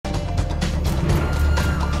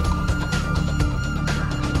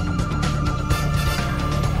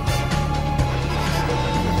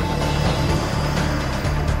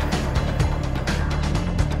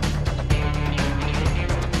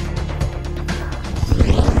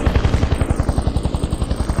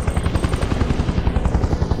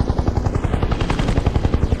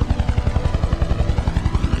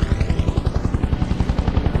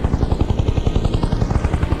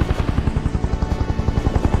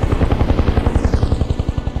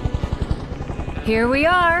Here we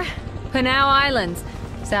are. Panau Islands.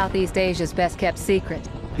 Southeast Asia's best-kept secret.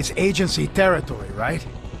 It's agency territory, right?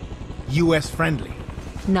 US friendly.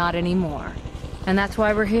 Not anymore. And that's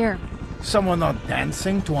why we're here. Someone not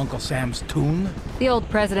dancing to Uncle Sam's tune? The old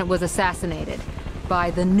president was assassinated by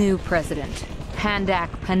the new president, Pandak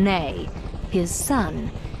Panay, his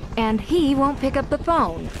son. And he won't pick up the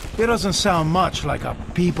phone. It doesn't sound much like a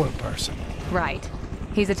people person. Right.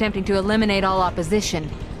 He's attempting to eliminate all opposition.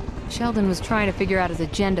 Sheldon was trying to figure out his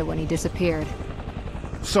agenda when he disappeared.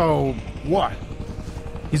 So, what?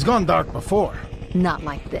 He's gone dark before. Not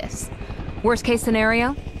like this. Worst case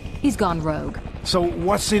scenario, he's gone rogue. So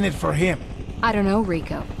what's in it for him? I don't know,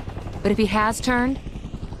 Rico. But if he has turned,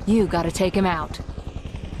 you gotta take him out.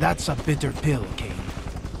 That's a bitter pill, Kane.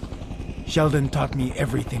 Sheldon taught me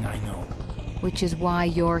everything I know. Which is why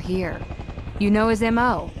you're here. You know his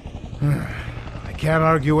M.O. I can't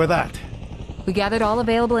argue with that. We gathered all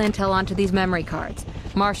available intel onto these memory cards.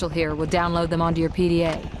 Marshall here will download them onto your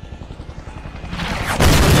PDA.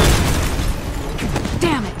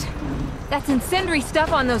 Damn it! That's incendiary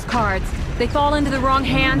stuff on those cards. They fall into the wrong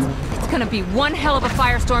hands. It's gonna be one hell of a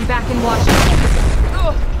firestorm back in Washington.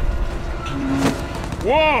 Ugh.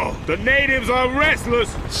 Whoa! The natives are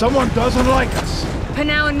restless! Someone doesn't like us.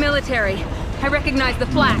 Panau military. I recognize the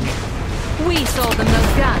flak. We sold them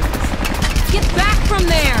those guns. Get back from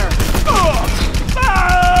there!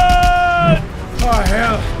 Oh,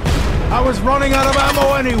 hell. I was running out of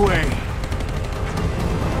ammo anyway.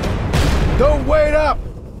 Don't wait up!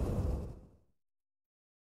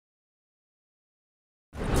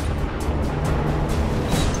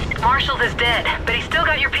 Marshall is dead, but he's still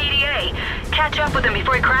got your PDA. Catch up with him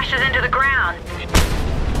before he crashes into the ground.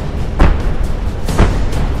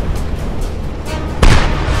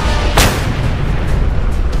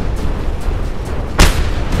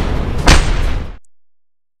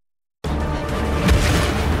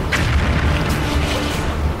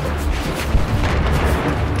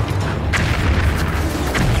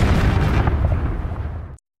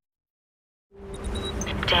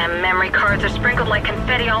 Damn memory cards are sprinkled like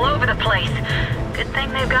confetti all over the place. Good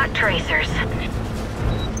thing they've got tracers.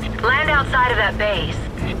 Land outside of that base.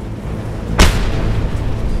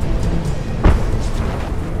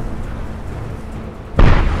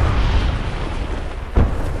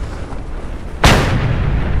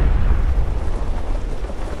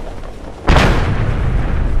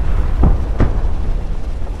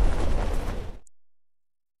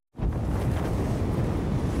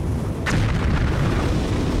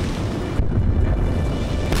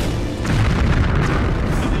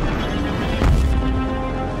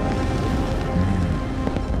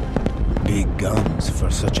 Guns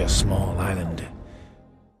for such a small island.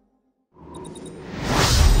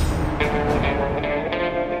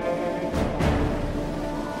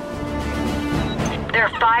 There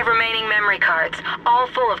are 5 remaining memory cards, all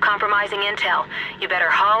full of compromising intel. You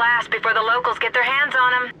better haul ass before the locals get their hands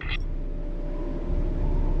on them.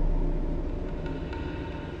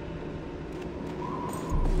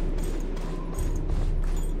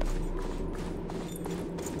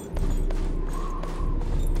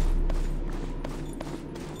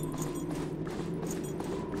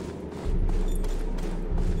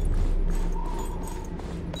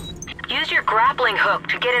 Use your grappling hook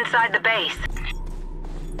to get inside the base.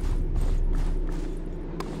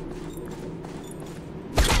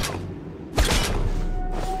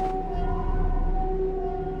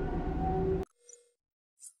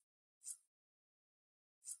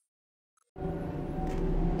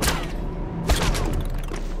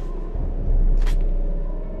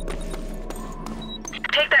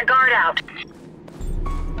 Take that guard out.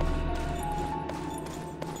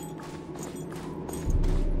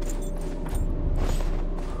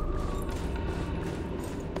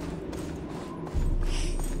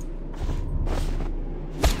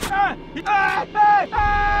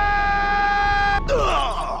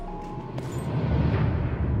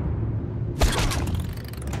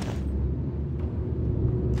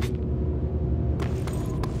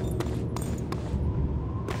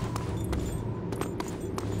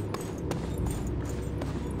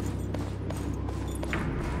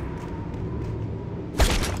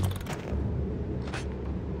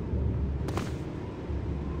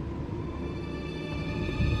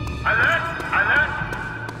 Alert! Alert!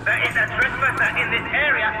 There is a trespasser in this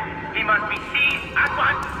area. He must be seized at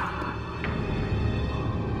once.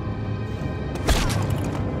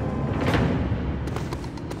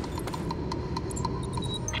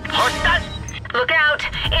 Hostiles! Look out!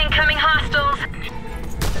 Incoming hostiles!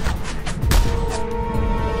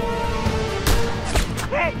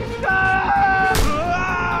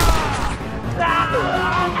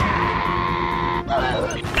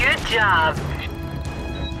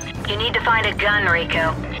 You need to find a gun,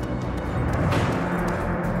 Rico.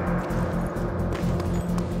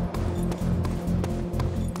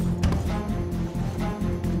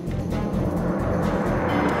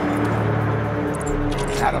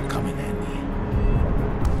 That'll come in handy.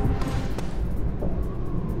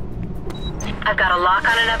 I've got a lock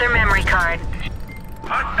on another memory card.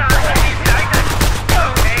 Hostiles are ignited.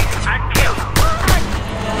 Aim and kill.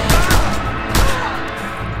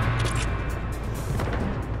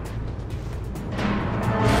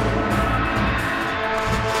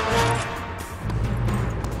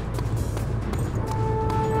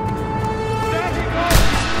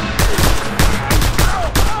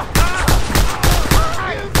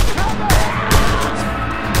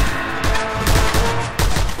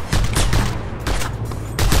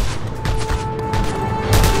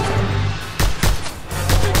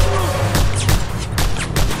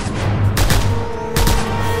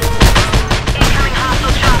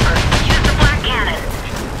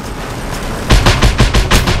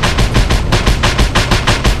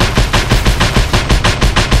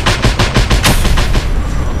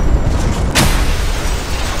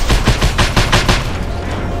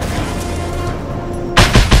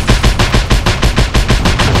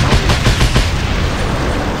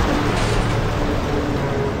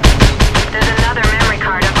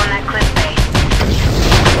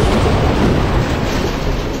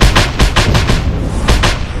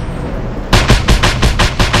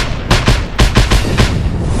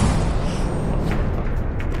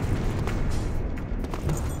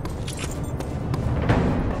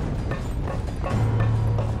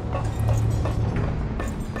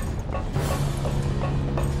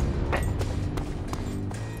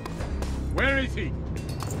 Where is he?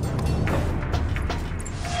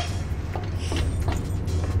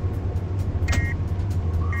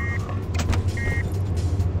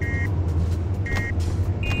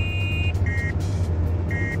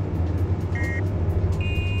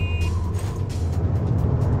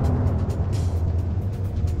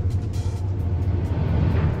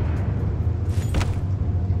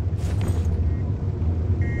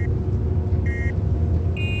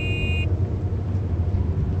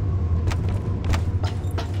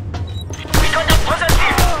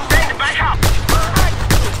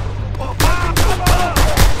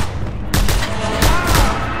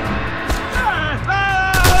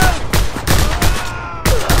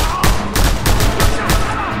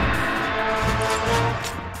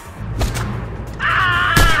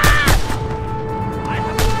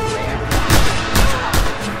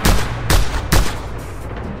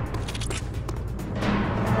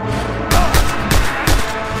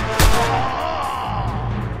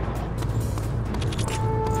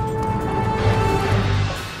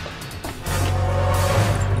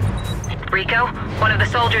 Rico, one of the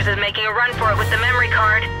soldiers is making a run for it with the memory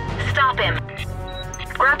card. Stop him.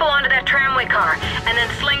 Grapple onto that tramway car, and then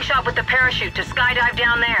slingshot with the parachute to skydive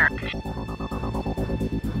down there.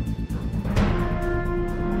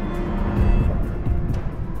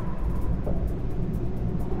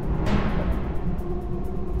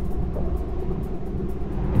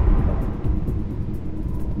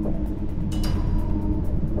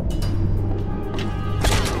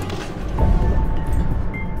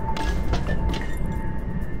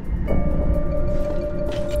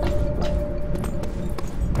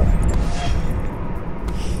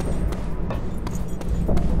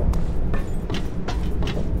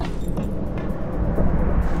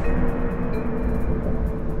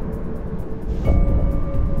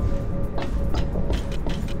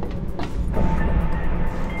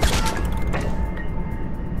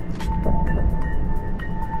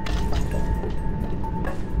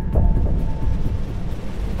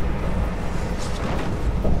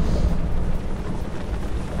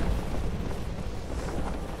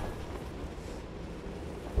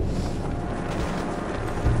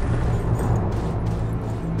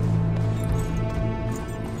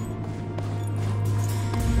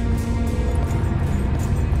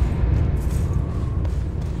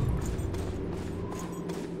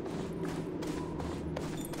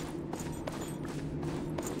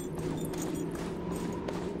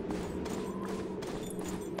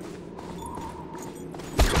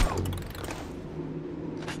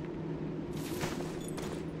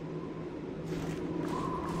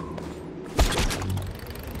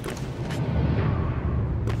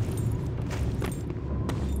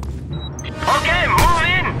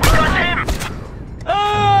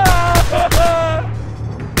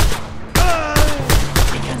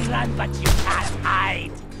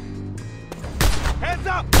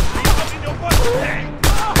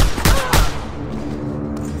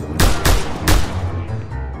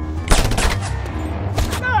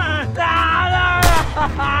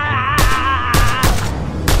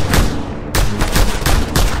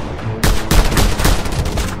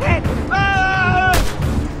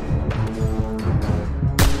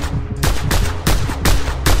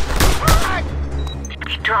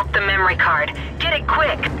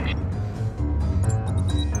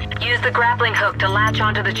 the grappling hook to latch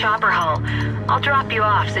onto the chopper hull. I'll drop you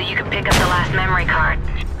off so you can pick up the last memory card.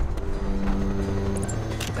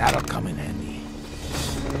 That'll come in handy.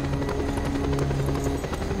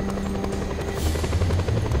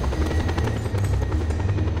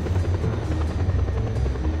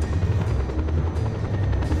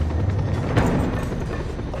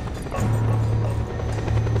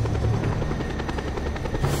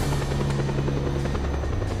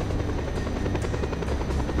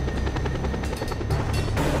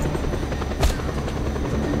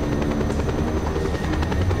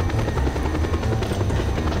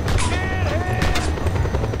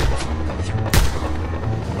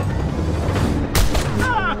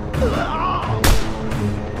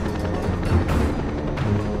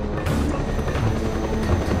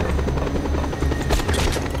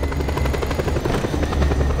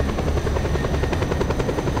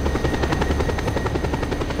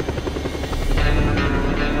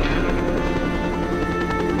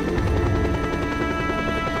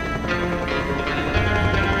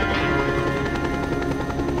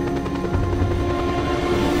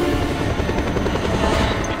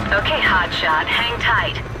 Hotshot, hang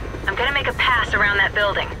tight. I'm gonna make a pass around that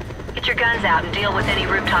building. Get your guns out and deal with any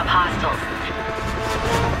rooftop hostiles.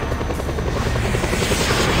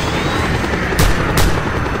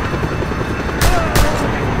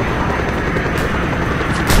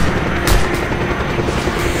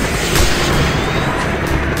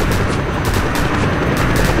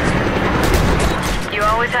 You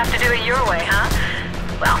always have to do it your way, huh?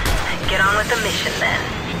 Well, get on with the mission then.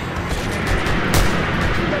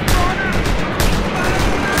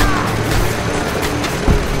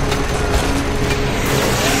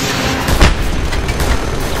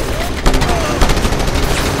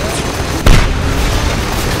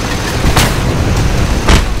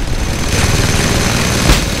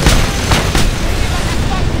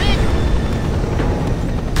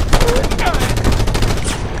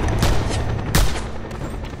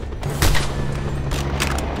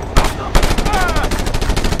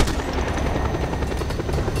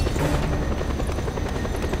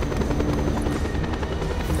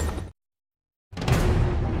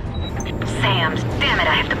 Damn it,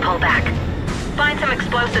 I have to pull back. Find some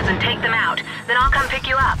explosives and take them out, then I'll come pick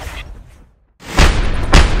you up.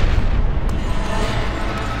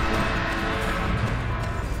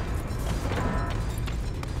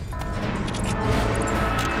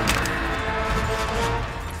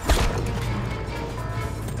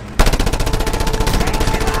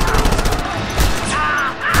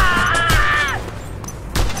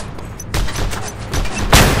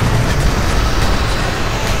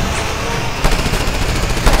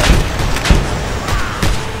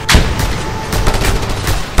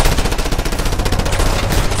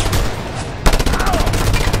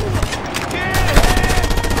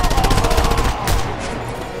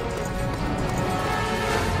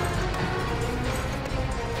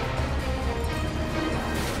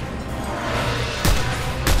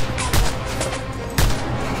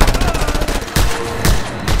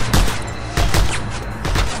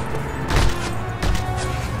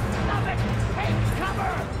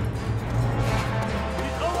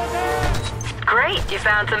 Great, you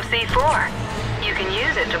found some C4. You can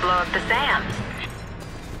use it to blow up the SAMs.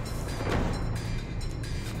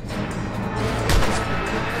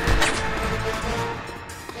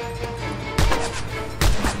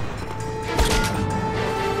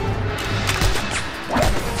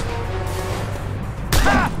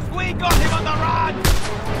 We got him on the run!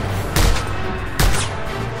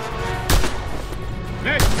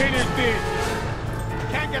 Let's finish this!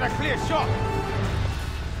 Can't get a clear shot.